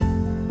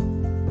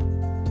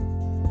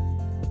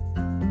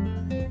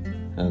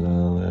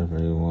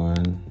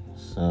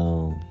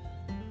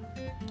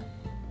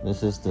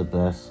This is the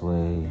best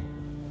way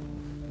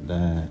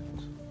that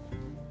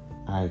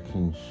I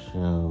can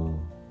show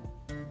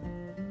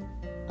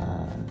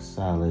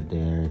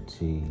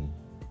solidarity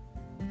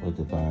with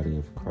the body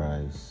of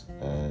Christ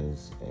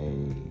as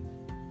a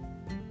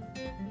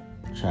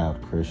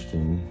child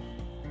Christian,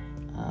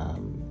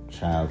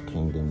 child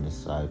kingdom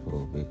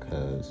disciple,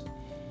 because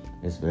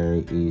it's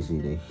very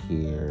easy to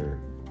hear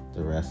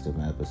the rest of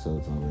my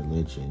episodes on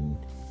religion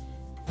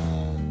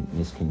and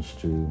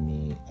misconstrue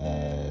me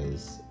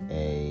as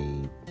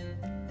a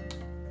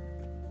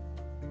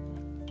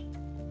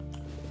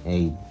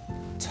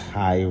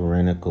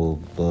tyrannical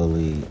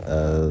bully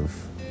of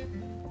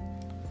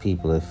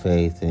people of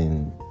faith,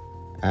 and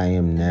I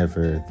am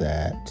never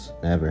that,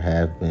 never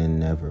have been,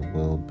 never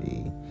will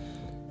be.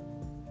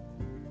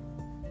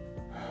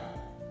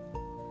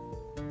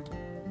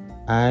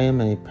 I am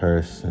a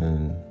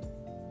person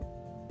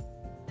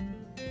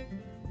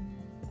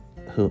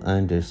who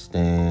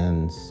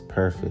understands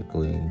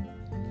perfectly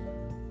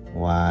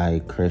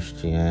why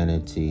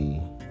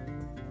Christianity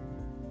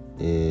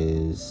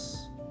is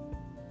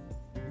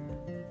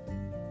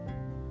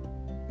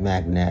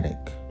magnetic.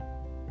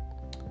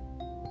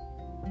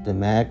 The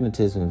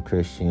magnetism of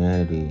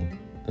Christianity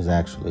is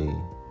actually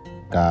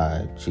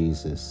God,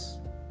 Jesus,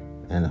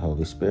 and the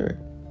Holy Spirit.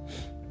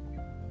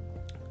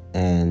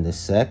 And the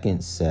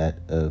second set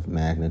of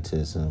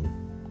magnetism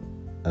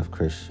of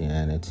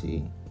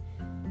Christianity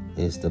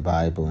is the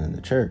Bible and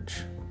the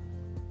church.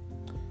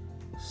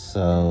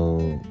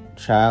 So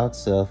child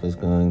self is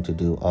going to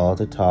do all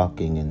the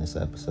talking in this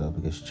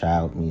episode because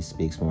child me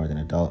speaks more than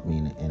adult me,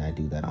 and I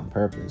do that on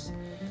purpose.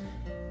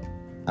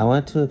 I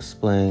want to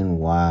explain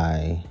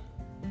why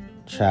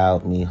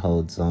child me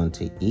holds on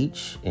to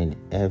each and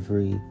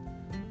every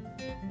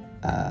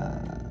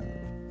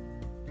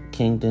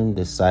kingdom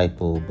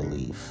disciple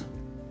belief.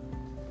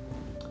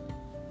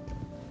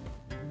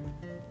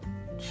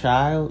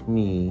 Child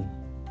me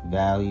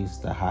values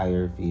the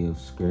higher view of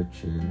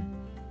Scripture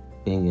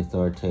being the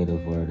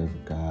authoritative Word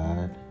of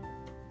God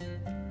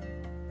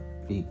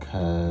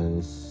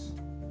because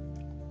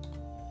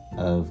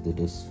of the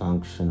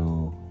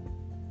dysfunctional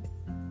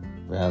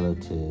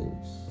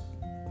relatives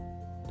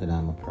that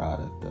I'm a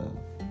product of.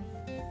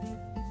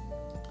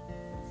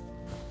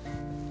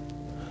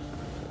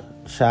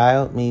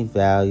 Child me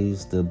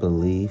values the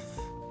belief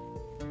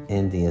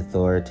in the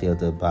authority of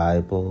the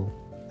Bible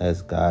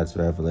as God's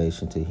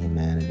revelation to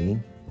humanity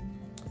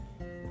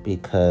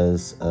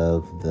because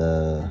of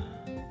the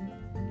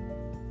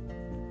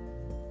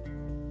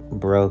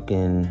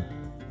broken,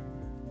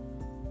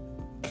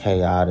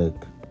 chaotic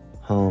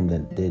home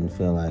that didn't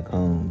feel like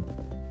home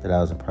that I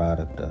was a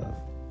product of.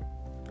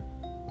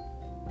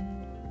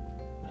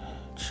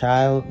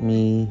 Child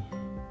me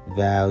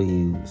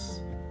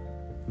values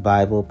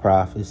Bible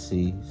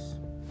prophecies,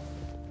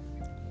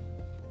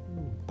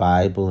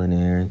 Bible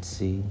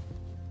inerrancy,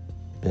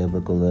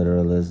 biblical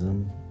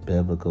literalism,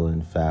 biblical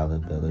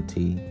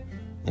infallibility,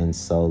 and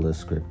sola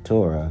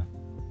scriptura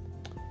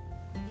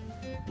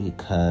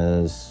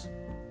because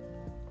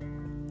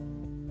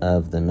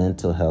of the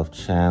mental health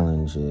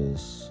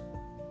challenges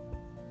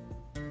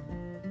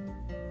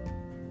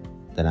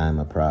that I'm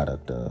a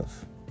product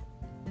of.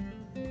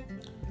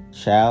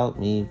 Child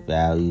me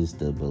values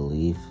the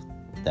belief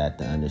that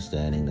the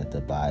understanding that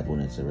the Bible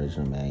in its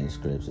original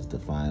manuscripts is the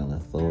final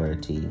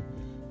authority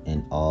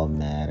in all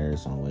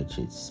matters on which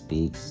it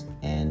speaks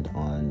and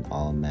on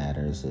all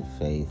matters of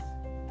faith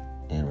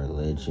and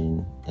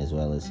religion, as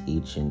well as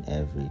each and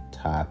every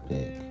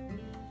topic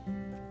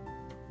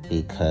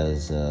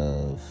because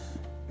of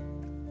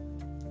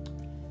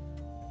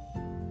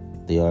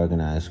the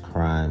organized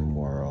crime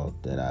world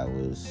that I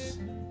was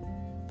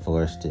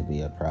forced to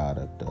be a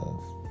product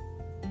of.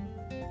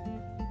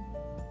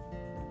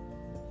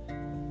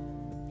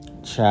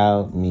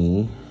 Child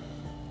me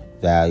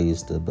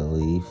values the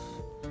belief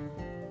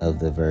of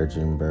the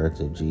virgin birth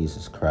of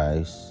Jesus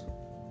Christ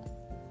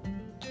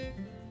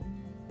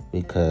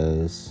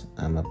because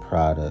I'm a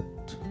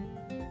product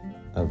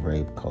of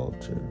rape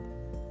culture.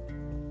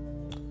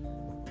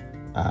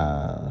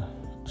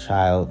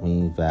 Child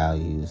me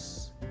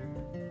values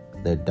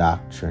the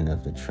doctrine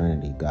of the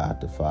Trinity, God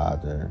the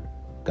Father,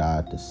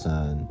 God the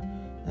Son,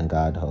 and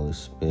God the Holy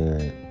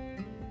Spirit,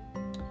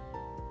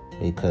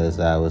 because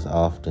I was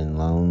often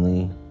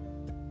lonely,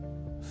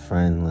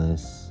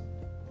 friendless,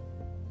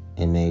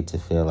 and made to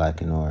feel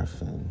like an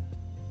orphan.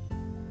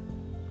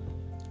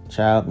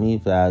 Child me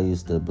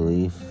values the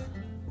belief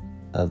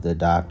of the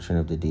doctrine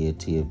of the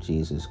deity of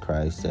Jesus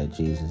Christ, that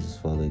Jesus is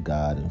fully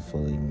God and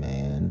fully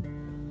man,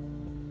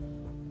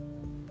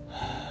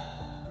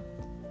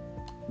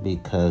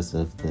 because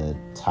of the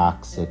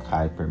toxic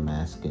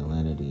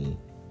hypermasculinity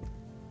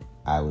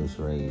I was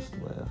raised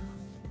with.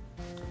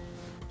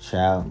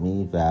 Child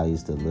me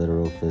values the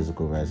literal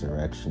physical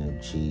resurrection of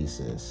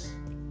Jesus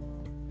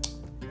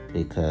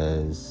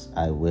because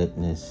I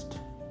witnessed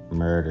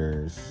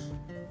murders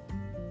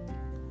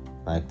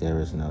like there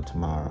is no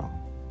tomorrow.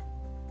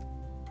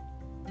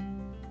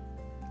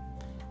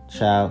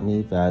 Child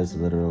me values the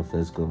literal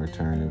physical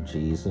return of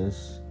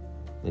Jesus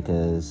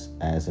because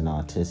as an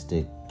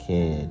autistic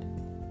kid,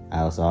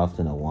 I was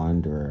often a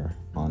wanderer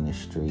on the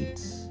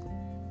streets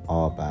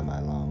all by my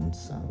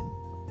lonesome.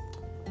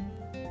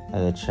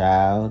 As a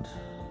child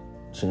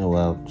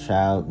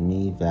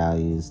me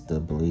values the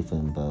belief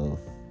in both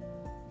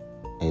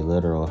a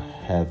literal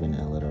heaven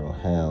and a literal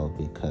hell,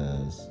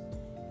 because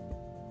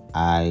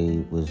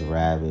I was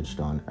ravaged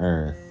on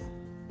earth,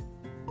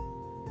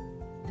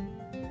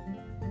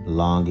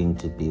 longing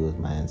to be with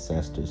my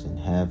ancestors in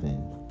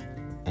heaven,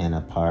 and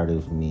a part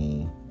of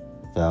me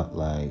felt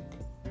like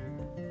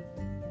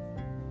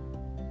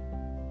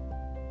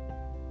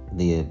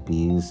the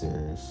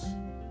abusers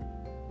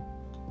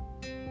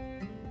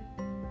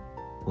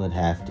would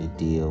have to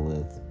deal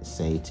with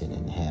Satan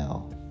in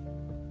hell.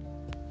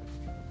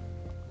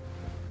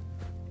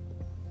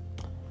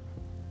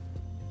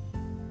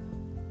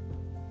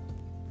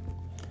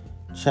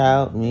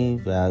 Child me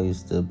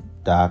values the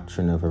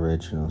doctrine of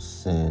original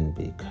sin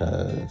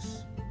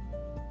because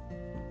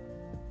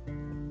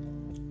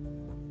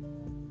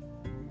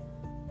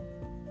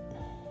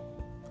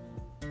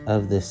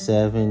of the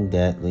 7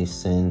 deadly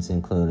sins,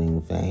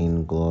 including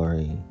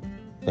vainglory,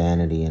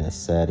 vanity, and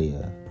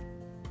acedia,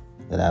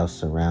 that I was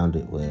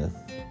surrounded with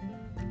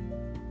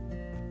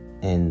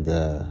in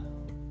the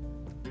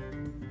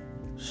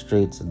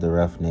streets of the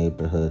rough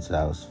neighborhoods that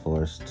I was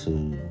forced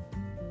to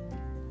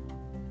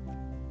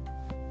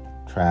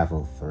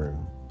travel through.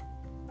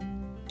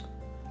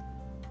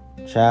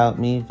 Child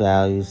me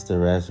values the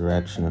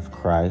resurrection of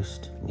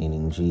Christ,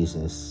 meaning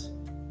Jesus,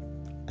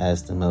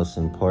 as the most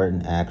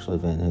important actual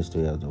event in the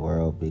history of the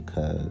world,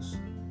 because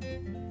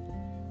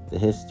the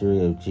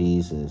history of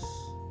Jesus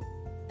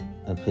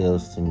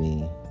appeals to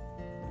me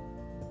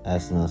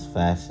as the most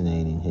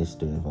fascinating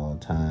history of all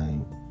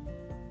time,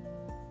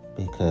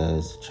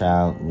 because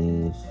child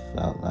me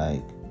felt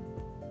like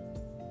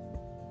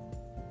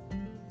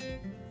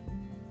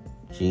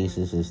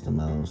Jesus is the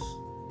most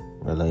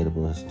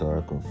relatable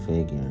historical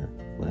figure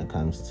when it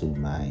comes to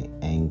my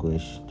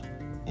anguish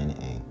and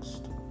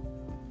angst.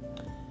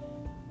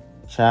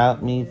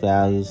 Child me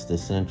values the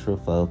central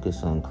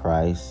focus on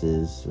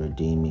Christ's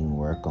redeeming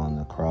work on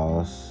the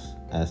cross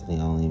as the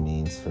only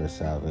means for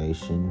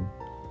salvation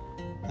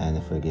and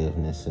the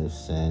forgiveness of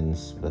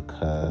sins,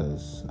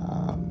 because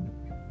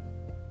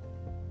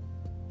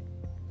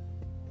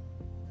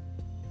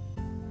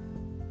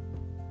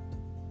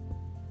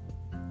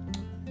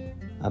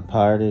a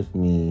part of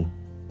me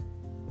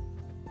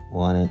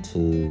wanted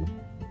to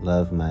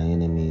love my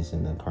enemies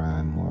in the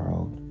crime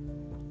world,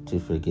 to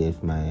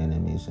forgive my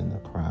enemies in the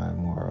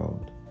crime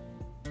world,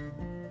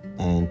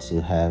 and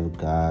to have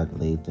God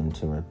lead them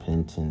to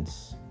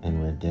repentance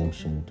and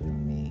redemption through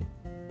me.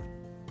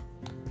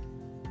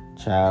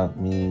 Child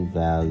me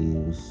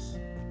values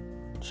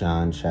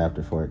John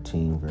chapter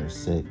 14, verse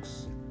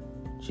 6.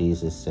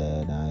 Jesus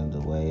said, I am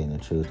the way and the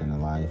truth and the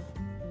life.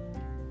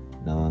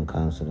 No one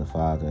comes to the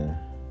Father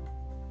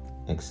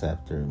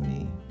except through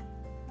me.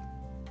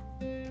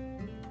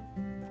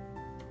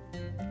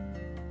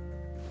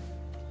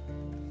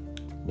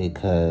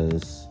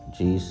 Because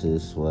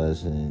Jesus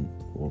was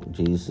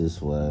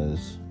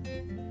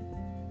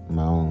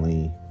my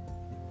only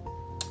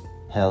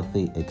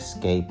healthy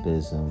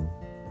escapism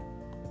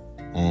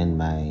and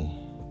my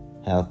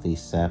healthy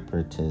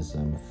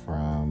separatism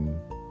from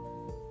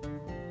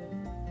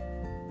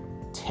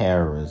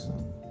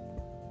terrorism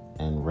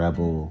and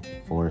rebel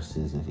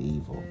forces of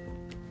evil.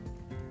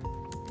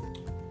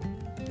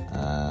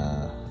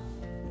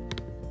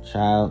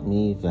 Child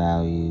me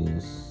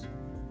values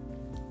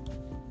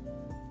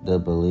the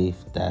belief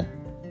that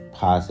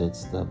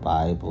posits the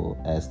Bible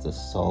as the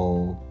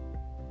sole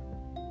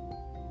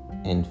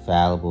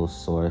infallible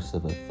source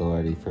of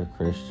authority for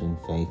Christian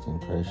faith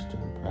and Christian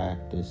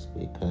practice,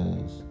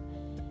 because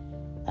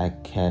I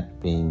kept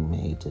being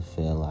made to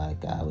feel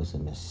like I was a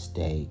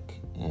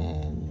mistake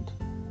and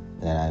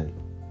that I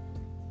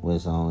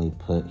was only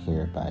put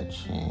here by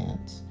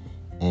chance,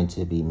 and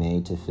to be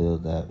made to feel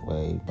that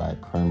way by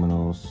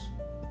criminals.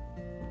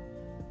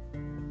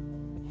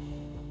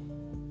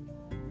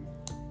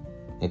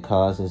 It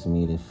causes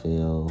me to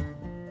feel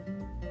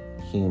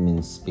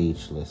human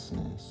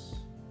speechlessness.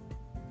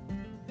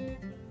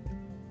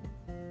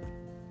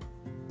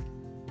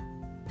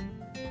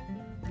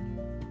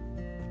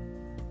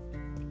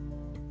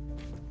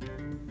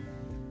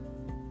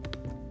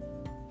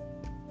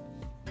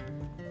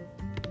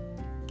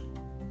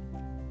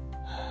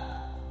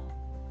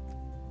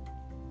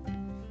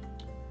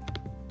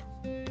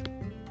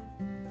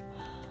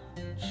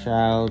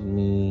 Child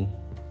me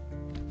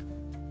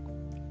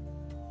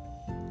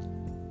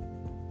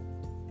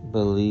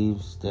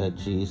believes that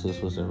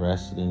Jesus was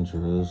arrested in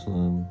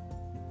Jerusalem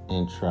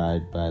and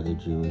tried by the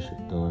Jewish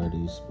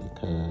authorities,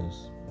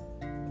 because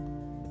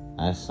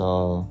I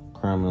saw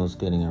criminals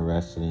getting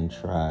arrested and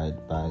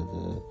tried by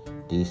the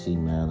DC,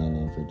 Maryland,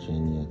 and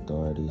Virginia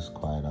authorities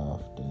quite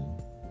often.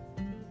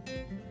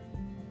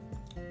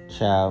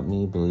 Child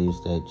me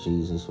believes that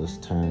Jesus was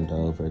turned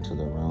over to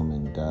the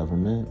Roman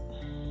government,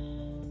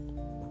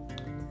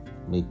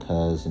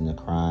 because in the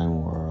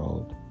crime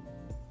world,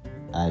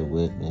 I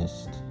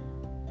witnessed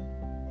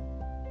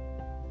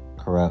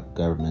corrupt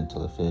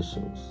governmental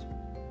officials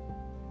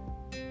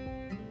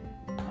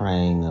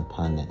preying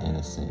upon the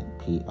innocent,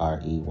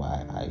 Preying.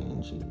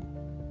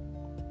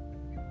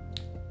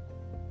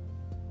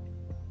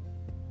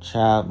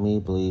 Child me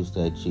believes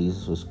that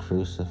Jesus was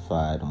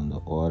crucified on the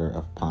order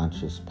of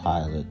Pontius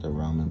Pilate, the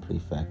Roman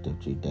prefect of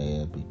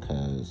Judea,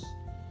 because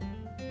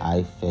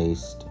I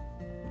faced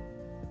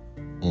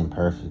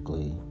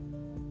imperfectly,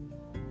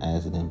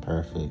 as an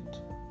imperfect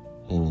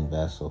human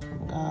vessel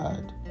from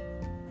God,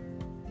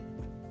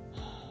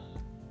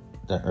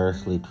 the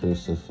earthly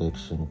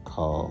crucifixion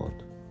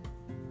called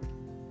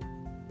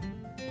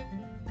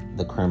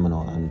the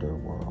criminal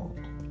underworld,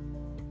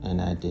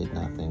 and I did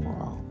nothing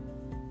wrong.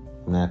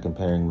 I'm not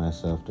comparing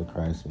myself to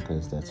Christ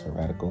because that's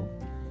heretical,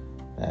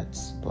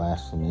 that's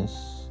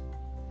blasphemous,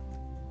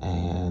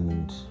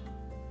 and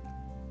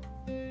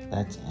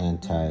that's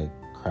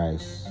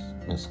anti-Christ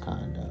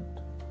misconduct.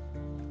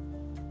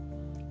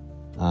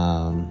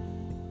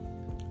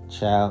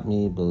 Child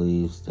me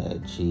believes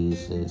that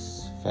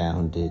Jesus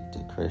founded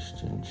the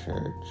Christian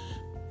church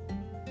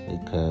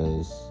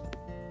because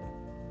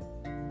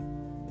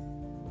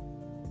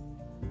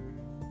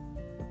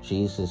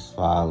Jesus'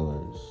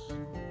 followers,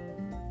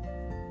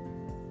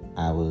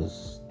 I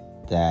was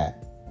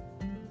that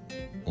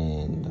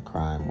in the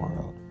crime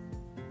world.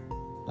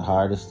 The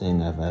hardest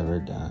thing I've ever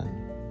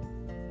done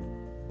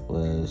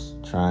was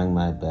trying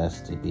my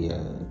best to be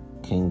a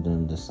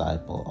kingdom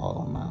disciple all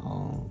on my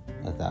own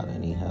without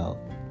any help.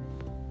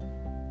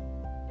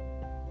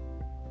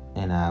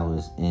 And I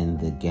was in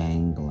the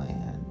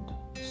gangland,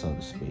 so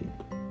to speak.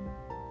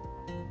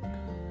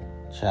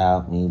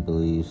 Child me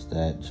believes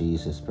that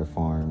Jesus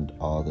performed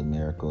all the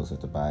miracles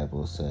that the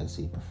Bible says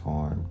he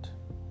performed,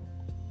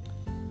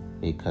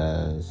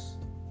 because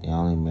the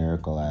only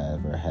miracle I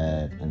ever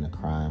had in the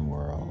crime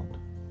world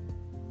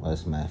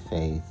was my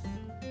faith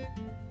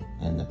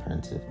in the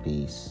Prince of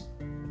Peace,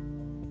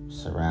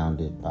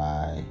 surrounded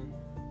by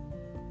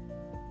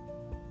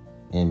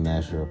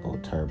immeasurable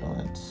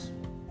turbulence.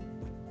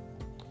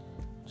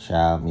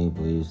 Child me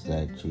believes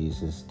that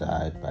Jesus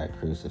died by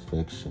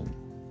crucifixion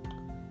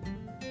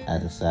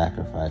as a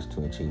sacrifice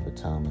to achieve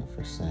atonement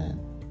for sin,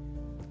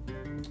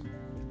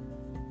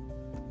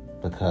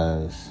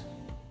 because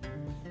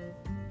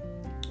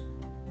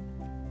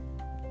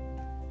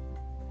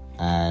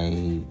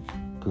I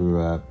grew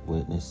up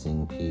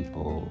witnessing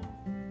people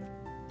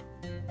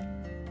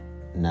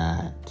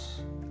not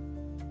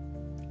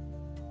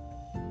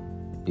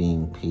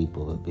being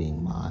people, but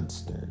being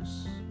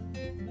monsters.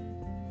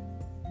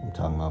 I'm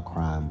talking about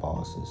crime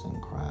bosses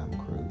and crime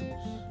crews,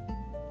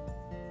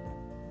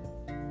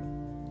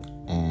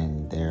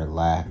 and their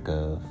lack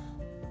of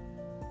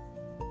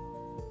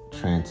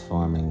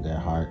transforming their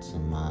hearts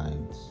and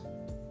minds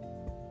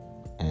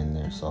and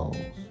their souls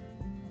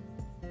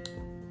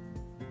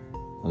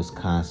was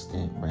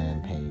constant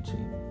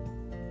rampaging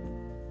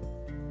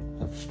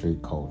of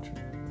street culture.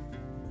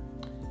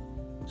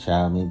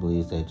 Child me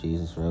believes that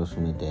Jesus rose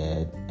from the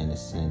dead and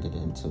ascended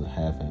into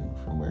heaven,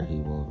 from where he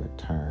will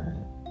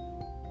return.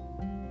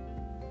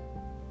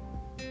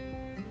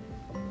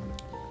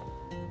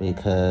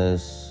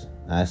 Because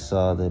I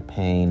saw the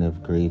pain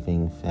of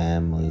grieving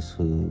families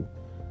who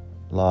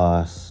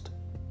lost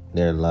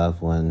their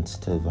loved ones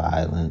to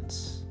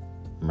violence,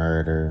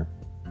 murder,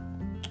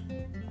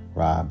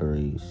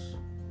 robberies,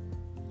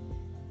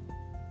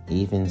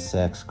 even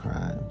sex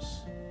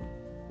crimes.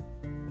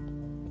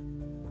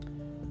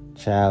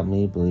 Child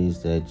me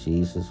believes that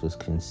Jesus was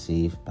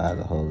conceived by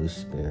the Holy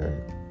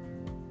Spirit.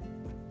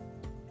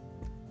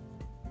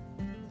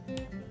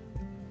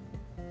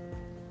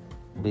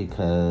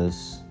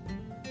 Because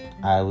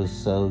I was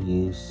so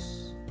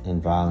used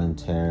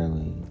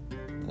involuntarily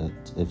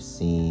of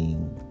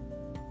seeing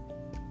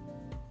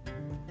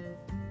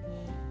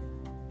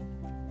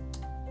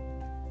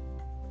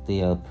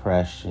the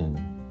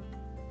oppression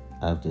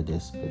of the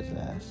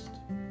dispossessed,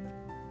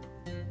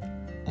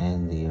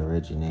 and the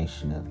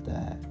origination of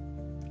that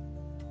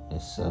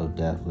is so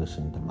devilish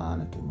and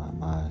demonic in my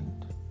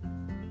mind.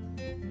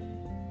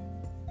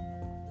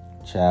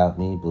 Child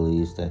me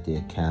believes that the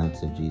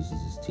accounts of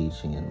Jesus'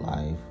 teaching and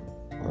life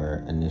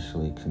were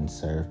initially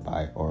conserved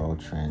by oral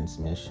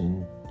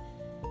transmission,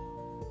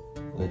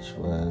 which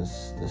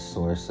was the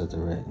source of the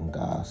written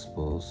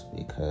Gospels,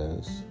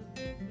 because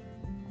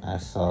I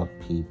saw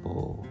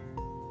people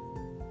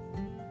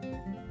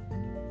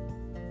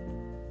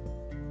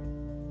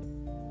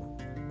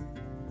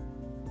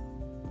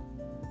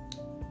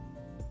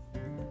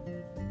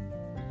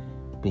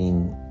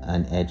being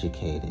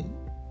uneducated,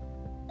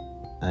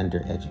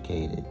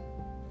 undereducated,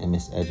 and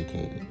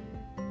miseducated.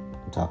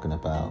 I'm talking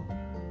about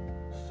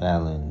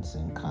felons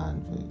and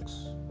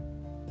convicts.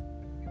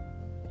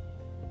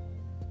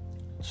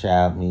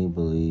 Child me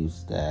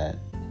believes that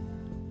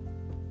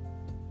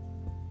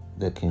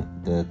the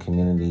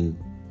community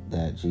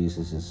that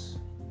Jesus'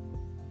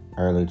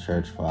 early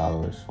church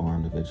followers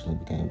formed eventually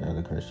became the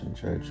early Christian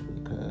church,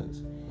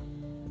 because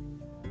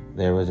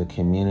there was a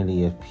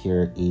community of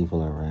pure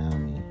evil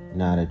around me.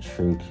 not a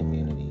true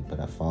community, but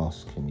a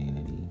false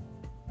community.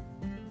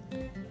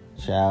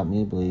 Child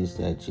me believes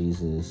that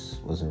Jesus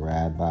was a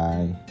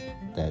rabbi,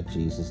 that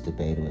Jesus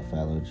debated with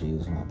fellow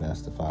Jews on how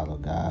best to follow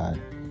God,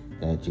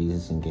 that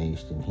Jesus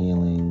engaged in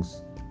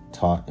healings,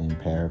 taught in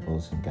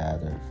parables, and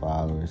gathered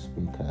followers,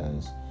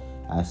 because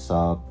I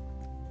saw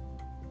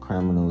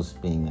criminals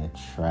being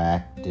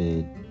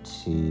attracted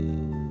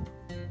to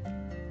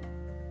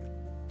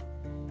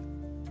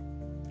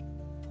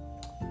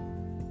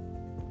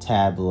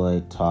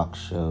tabloid talk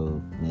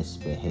show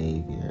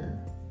misbehavior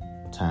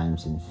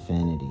times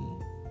infinity,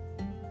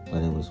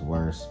 but it was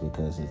worse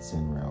because it's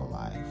in real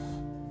life.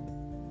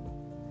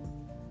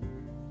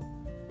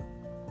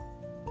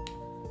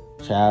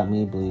 Child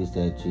me believes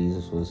that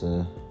Jesus was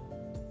a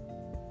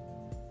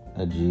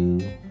Jew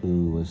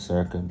who was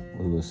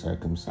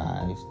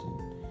circumcised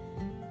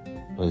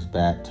and was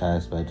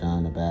baptized by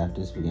John the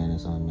Baptist, began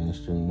his own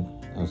ministry,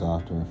 and was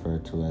often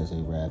referred to as a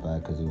rabbi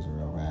because he was a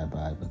real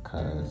rabbi,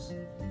 because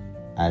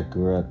I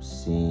grew up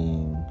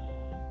seeing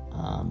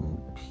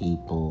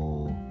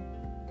people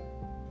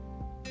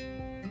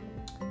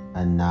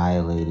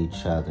annihilate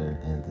each other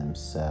in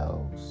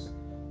themselves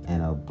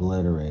and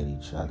obliterate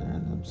each other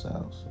in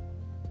themselves.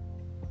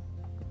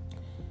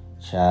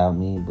 Child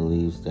me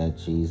believes that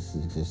Jesus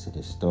existed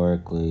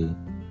historically,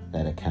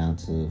 that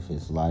accounts of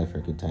his life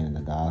are contained in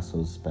the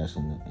Gospels,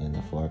 especially in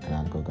the 4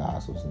 canonical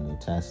Gospels in the New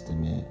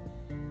Testament,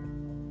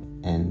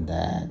 and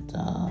that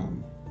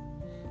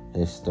the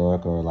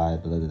historical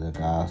reliability of the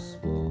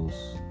Gospels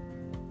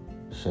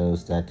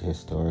shows that the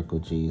historical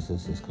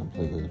Jesus is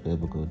completely the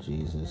biblical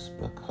Jesus,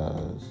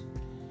 because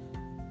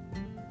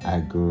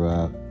I grew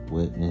up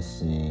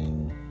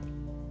witnessing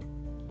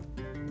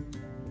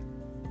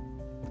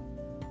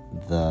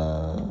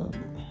the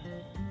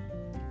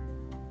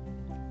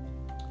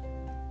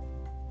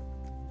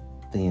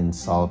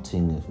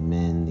insulting of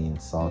men, the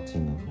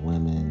insulting of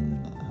women,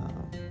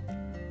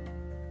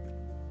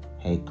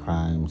 hate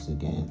crimes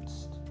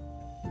against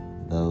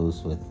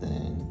those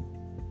within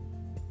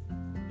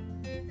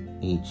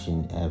each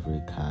and every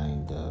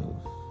kind of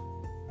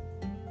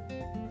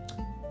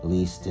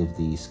least of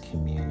these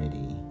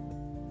community.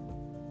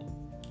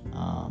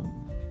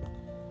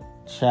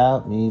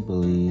 Child me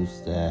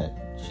believes that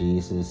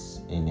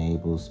Jesus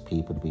enables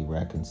people to be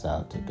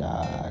reconciled to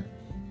God,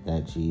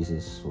 that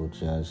Jesus will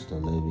judge the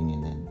living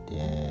and the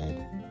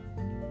dead,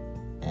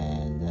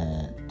 and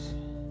that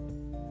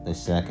the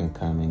second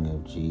coming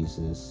of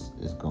Jesus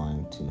is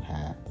going to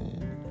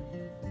happen,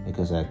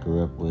 because I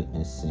grew up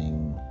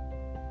witnessing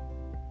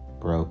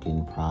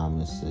broken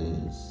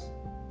promises,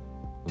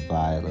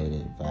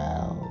 violated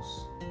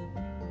vows,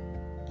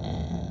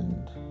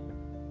 and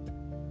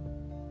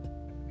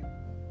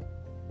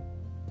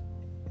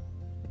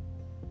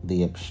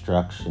the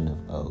obstruction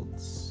of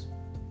oaths.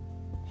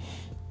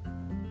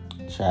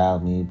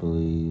 Child me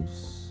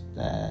believes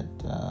that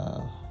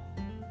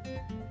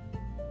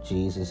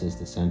Jesus is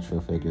the central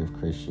figure of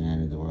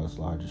Christianity, the world's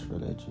largest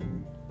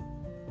religion.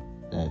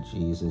 That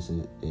Jesus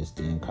is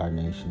the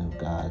incarnation of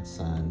God's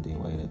Son, the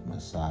awaited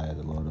Messiah,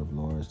 the Lord of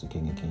Lords, the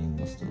King of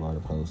Kings, the Lord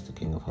of Hosts, the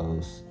King of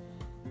Hosts,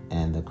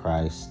 and the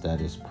Christ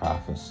that is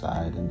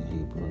prophesied in the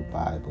Hebrew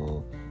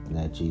Bible, and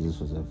that Jesus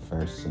was a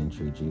first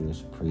century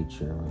Jewish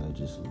preacher,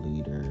 religious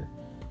leader,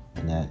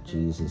 and that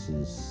his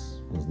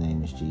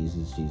name is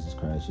Jesus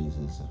Christ,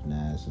 Jesus of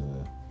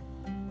Nazareth,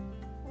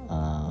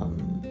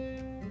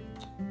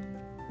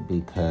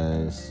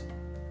 because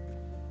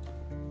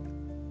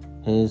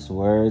his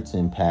words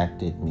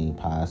impacted me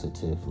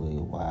positively,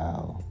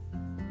 while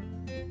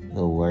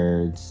the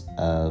words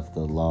of the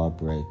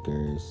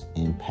lawbreakers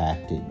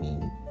impacted me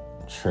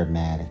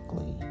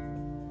traumatically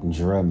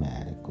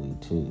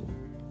too.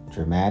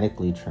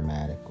 Dramatically.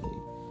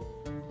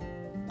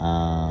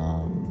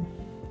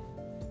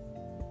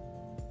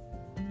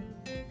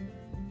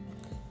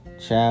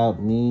 Child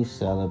me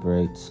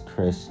celebrates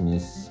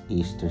Christmas,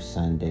 Easter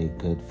Sunday,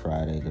 Good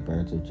Friday, the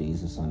birth of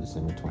Jesus on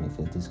December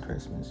 25th is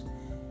Christmas.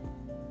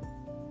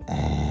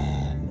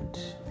 And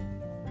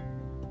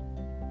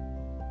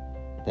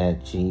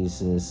that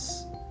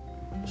Jesus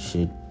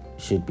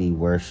should be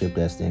worshipped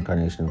as the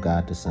incarnation of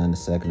God the Son, the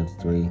second of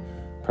the three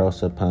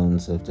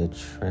prosopons of the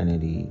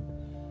Trinity.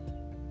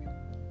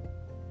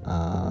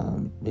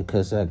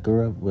 Because I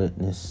grew up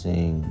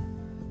witnessing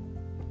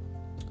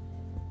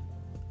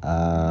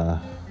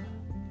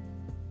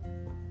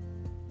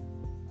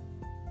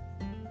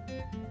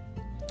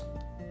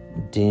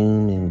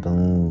doom and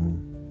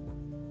gloom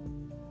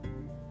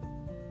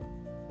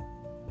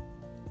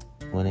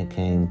when it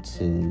came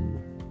to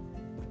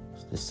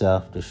the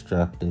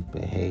self-destructive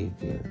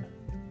behavior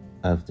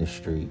of the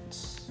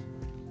streets.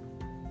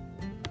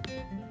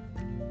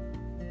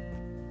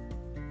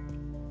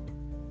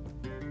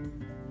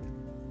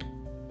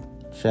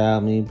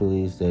 Child me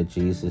believes that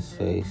Jesus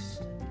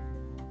faced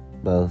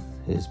both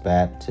his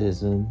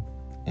baptism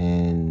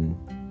and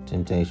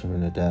temptation from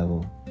the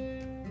devil,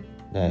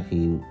 that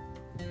he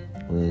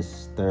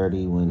was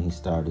 30 when he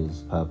started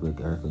his public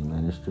earthly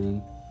ministry,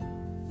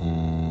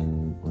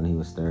 and when he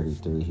was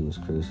 33 he was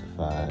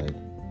crucified,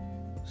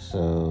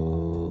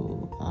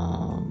 So,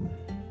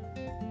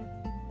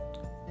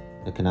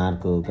 the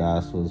canonical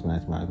Gospels,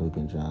 Matthew, Mark, Luke,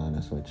 and John,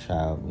 that's what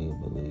child me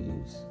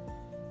believes.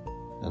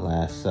 The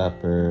Last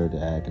Supper,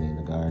 the agony in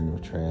the garden, the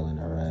betrayal and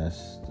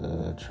arrest,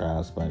 the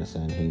trials by the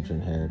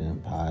Sanhedrin, Herod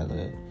and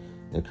Pilate,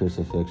 the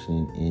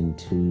crucifixion and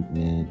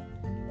entombment,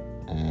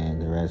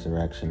 and the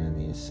resurrection and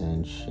the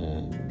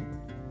ascension.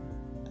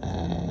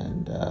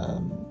 And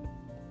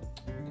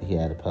he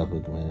had a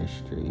public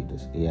ministry.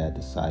 He had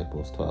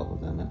disciples, 12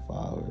 of them, and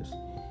followers.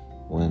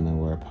 Women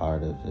were a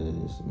part of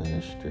his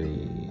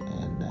ministry,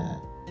 and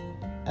that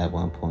at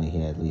one point he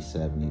had at least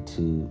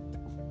 72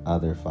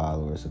 other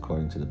followers,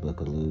 according to the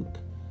book of Luke.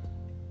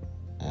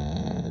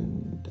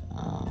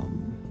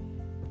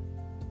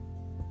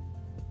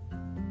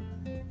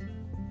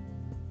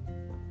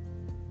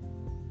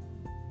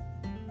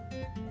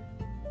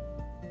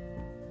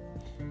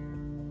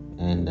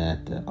 And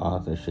that the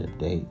authorship,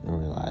 date, and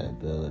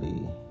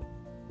reliability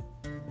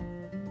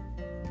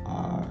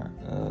are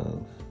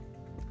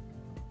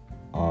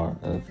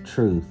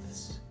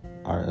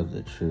of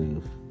the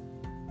truth.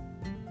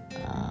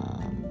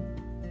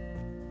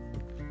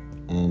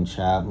 And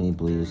child me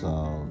believes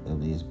all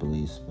of these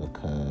beliefs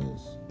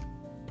because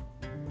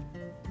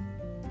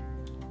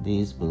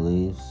these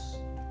beliefs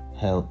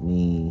help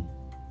me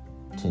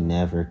to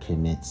never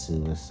commit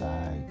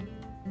suicide.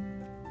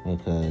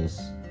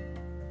 Because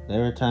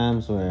there were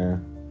times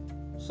where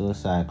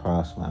suicide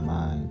crossed my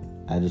mind.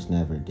 I just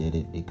never did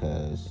it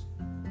because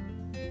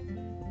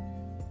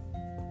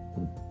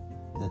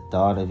the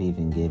thought of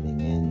even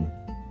giving in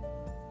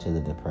to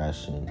the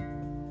depression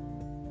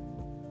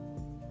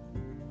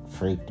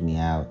freaked me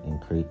out and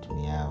creeped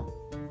me out.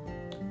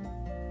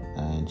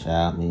 And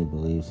child me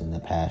believes in the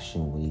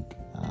Passion Week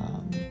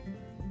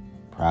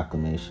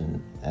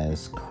proclamation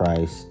as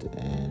Christ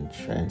and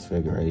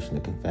Transfiguration,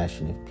 the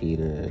confession of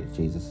Peter as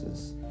Jesus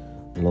is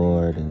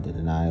Lord, and the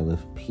denial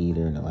of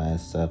Peter and the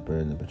Last Supper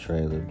and the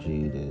betrayal of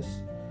Judas,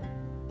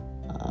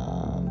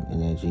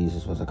 and that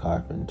Jesus was a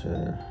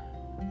carpenter,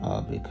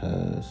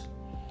 because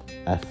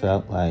I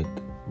felt like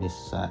I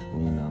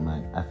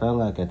felt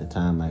like at the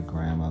time my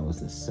grandma was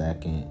the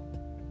second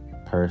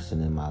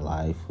person in my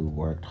life who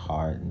worked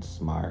hard and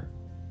smart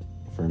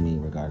for me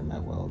regarding my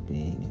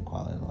well-being and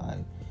quality of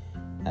life.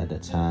 At the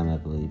time, I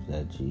believed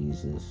that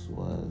Jesus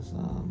was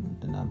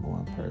the number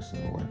one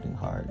person working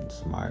hard and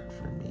smart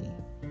for me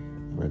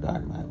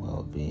regarding my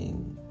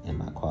well-being and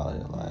my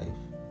quality of life,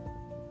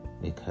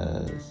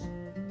 because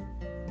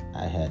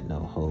I had no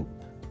hope,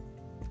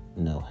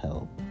 no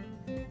help.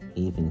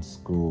 Even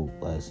school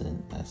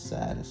wasn't as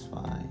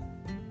satisfying.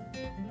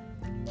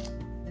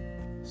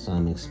 So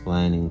I'm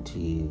explaining to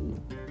you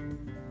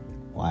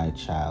why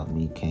child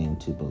me came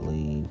to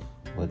believe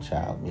what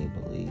child me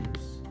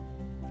believes.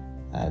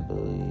 I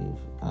believe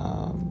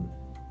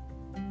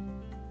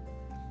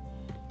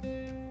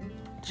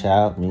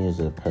child me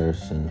is a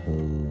person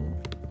who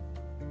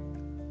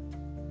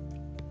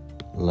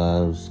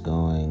loves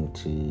going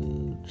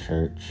to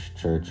church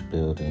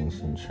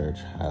buildings and church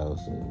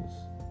houses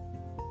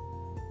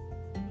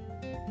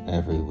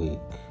every week.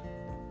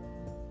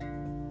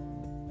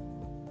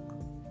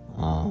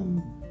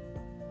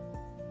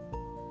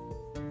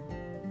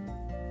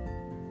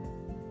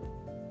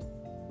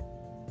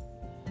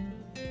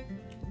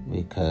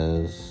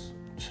 Because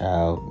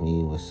child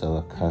me was so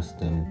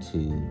accustomed to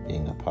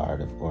being a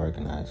part of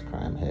organized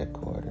crime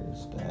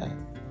headquarters that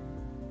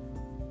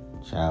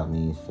child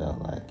me felt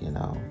like,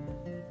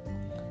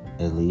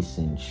 at least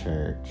in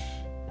church,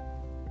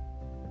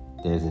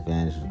 there's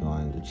advantage of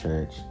going to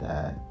church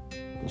that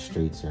the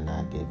streets are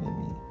not giving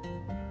me.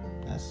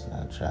 That's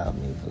how child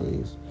me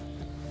believes.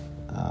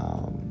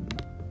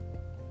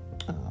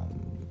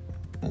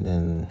 And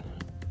then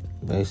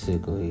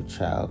basically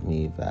child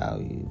me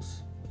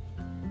values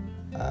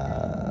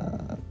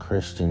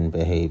Christian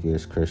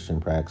behaviors, Christian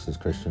practices,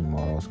 Christian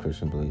morals,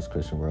 Christian beliefs,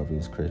 Christian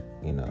worldviews,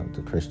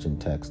 the Christian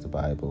text, the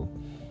Bible,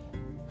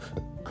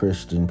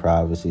 Christian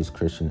prophecies,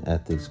 Christian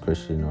ethics,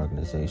 Christian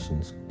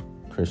organizations,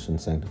 Christian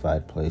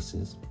sanctified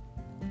places,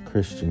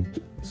 Christian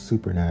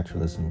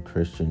supernaturalism,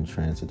 Christian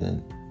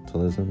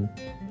transcendentalism,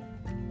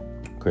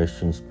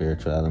 Christian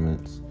spiritual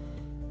elements,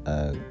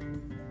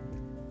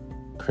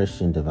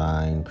 Christian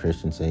divine,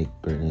 Christian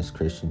sacredness,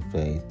 Christian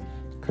faith,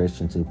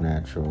 Christian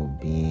supernatural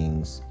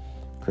beings,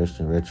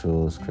 Christian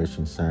rituals,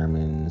 Christian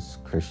sermons,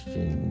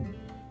 Christian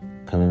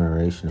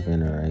commemoration of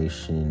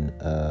veneration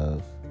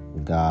of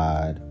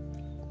God,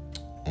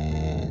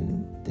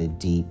 and the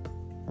deep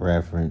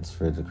reverence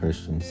for the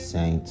Christian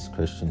saints,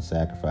 Christian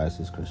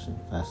sacrifices, Christian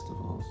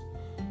festivals,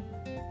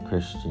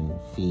 Christian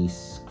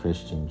feasts,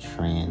 Christian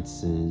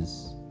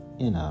trances,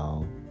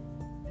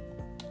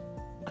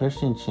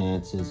 Christian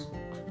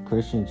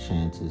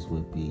chances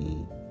would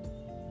be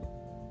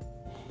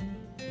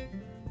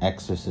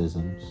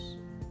exorcisms,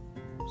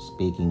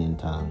 speaking in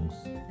tongues,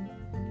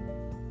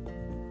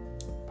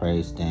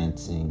 praise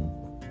dancing,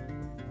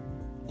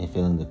 and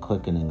feeling the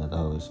quickening of the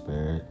Holy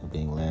Spirit and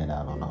being led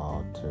out on the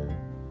altar,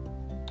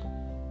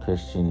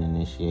 Christian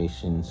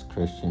initiations,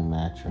 Christian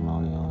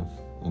matrimonial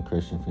and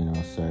Christian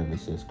funeral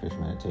services,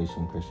 Christian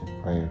meditation,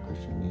 Christian prayer,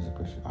 Christian music,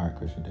 Christian art,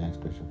 Christian dance,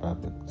 Christian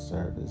public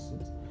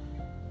services,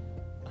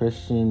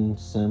 Christian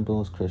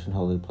symbols, Christian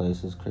holy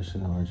places,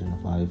 Christian origin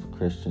of life,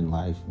 Christian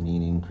life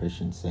meaning,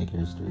 Christian sacred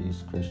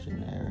histories,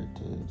 Christian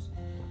narratives.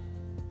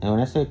 And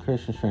when I say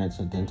Christian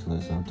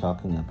transcendentalism, I'm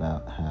talking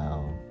about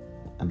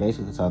I'm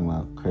basically talking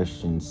about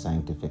Christian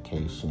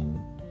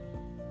sanctification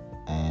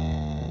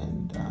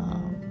and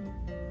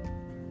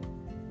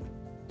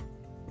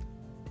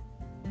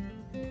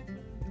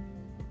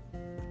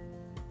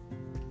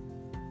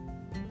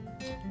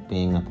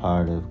being a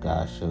part of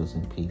God's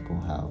chosen people,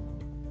 how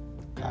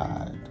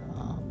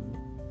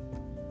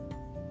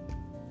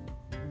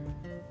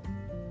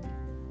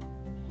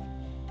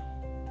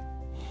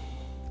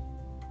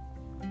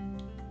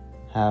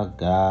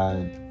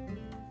God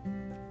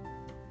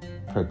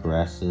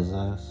progresses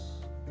us.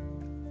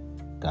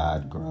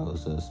 God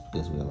grows us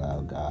because we allow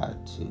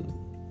God to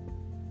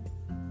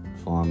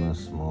form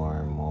us more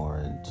and more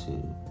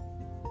into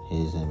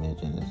His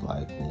image and His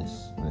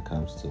likeness when it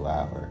comes to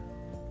our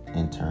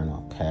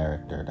internal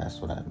character. That's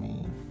what I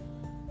mean.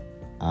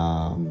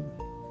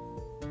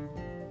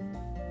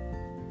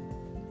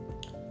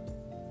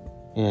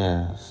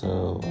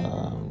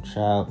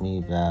 Child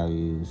me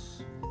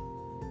values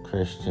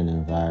Christian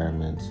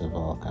environments of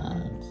all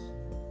kinds.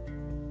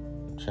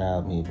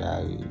 Child me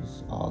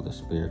values all the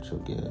spiritual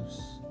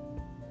gifts.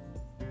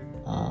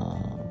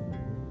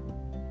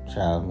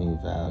 Child me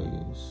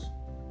values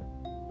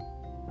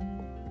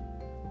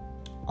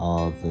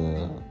all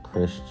the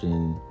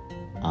Christian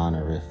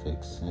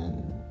honorifics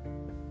and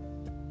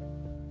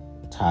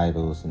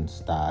titles and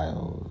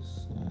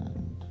styles,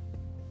 and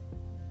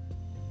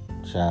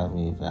child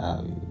me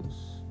values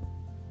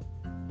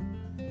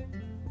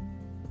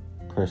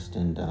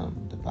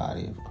Christendom, the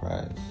body of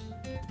Christ.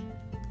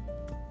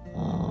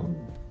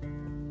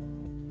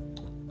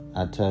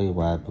 I tell you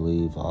why I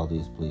believe all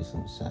these beliefs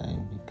I'm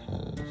saying,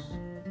 because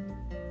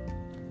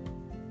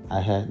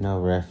I had no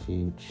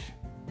refuge.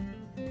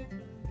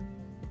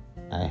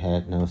 I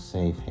had no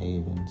safe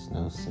havens,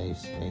 no safe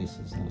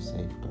spaces, no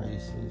safe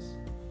graces.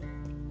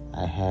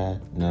 I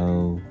had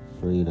no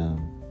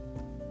freedom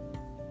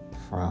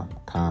from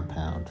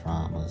compound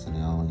traumas, and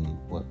the only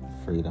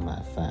freedom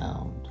I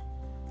found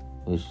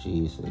was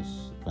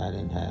Jesus. If I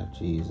didn't have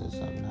Jesus,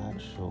 I'm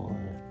not sure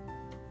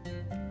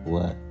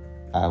what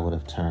I would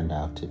have turned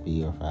out to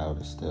be, or if I would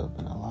have still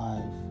been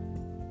alive.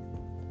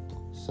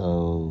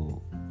 So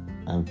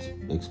I'm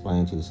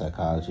explaining to you the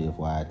psychology of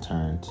why I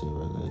turned to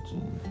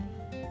religion.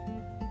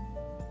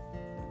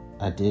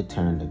 I did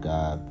turn to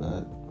God,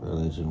 but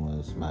religion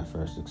was my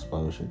first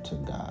exposure to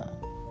God,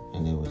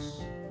 and it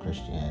was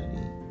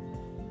Christianity.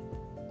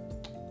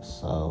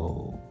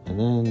 So, and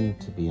then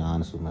to be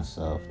honest with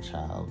myself,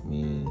 child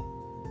me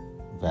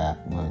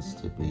wants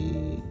to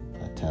be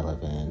a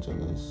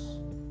televangelist,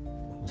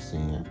 a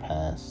senior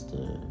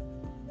pastor,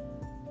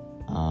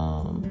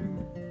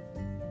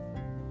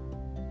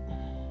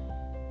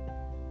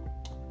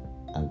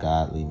 a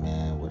godly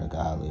man with a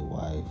godly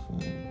wife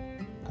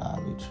and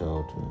godly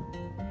children.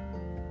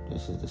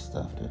 This is the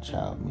stuff that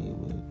child me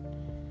would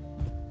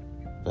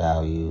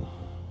value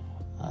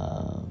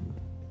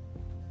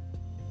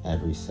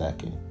every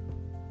second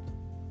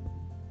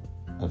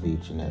of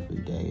each and every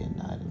day and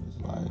night of his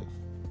life.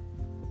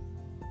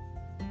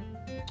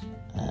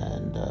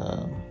 And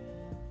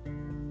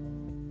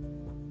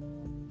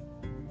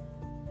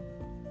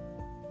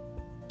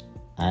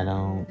I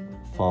don't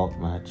fault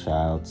my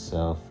child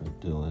self for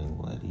doing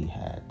what he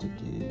had to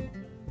do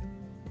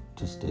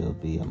to still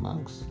be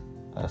amongst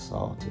us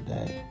all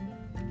today.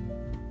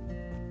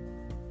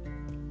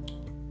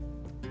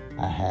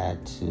 I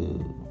had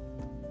to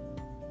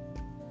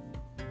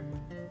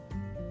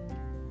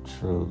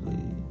truly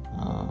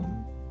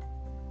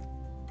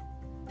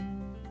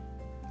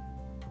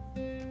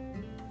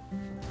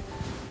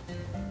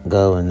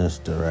go in this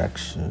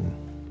direction,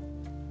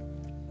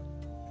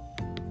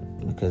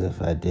 because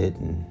if I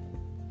didn't,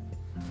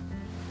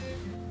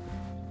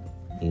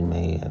 he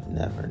may have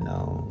never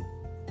known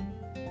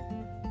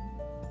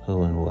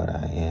who and what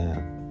I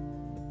am,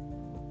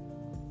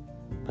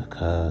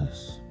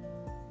 because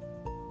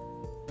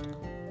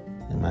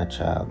in my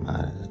child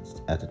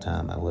mind at the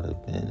time I would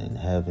have been in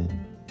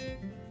heaven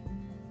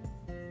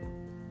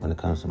when it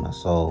comes to my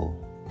soul,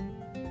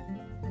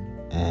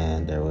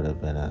 and there would have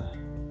been a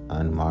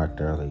unmarked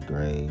early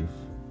grave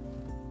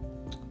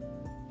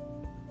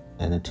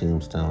and a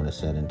tombstone that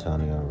said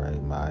Antonio Ray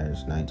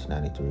Myers,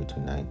 1993 to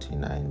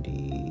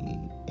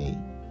 1998.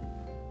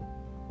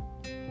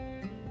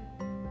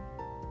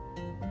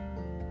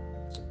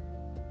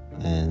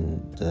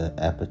 And the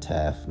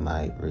epitaph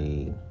might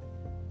read,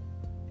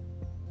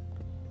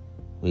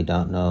 "We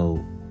don't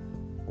know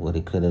what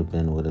he could have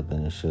been, would have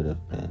been, and should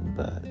have been,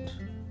 but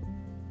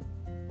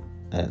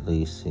at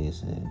least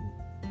he's in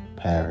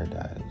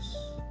paradise."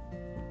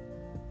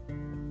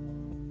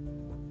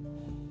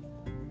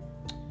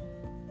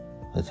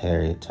 With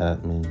Harriet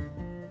Tubman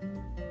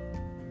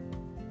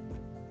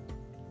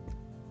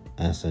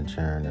and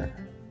Sojourner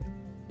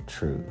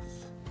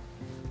Truth.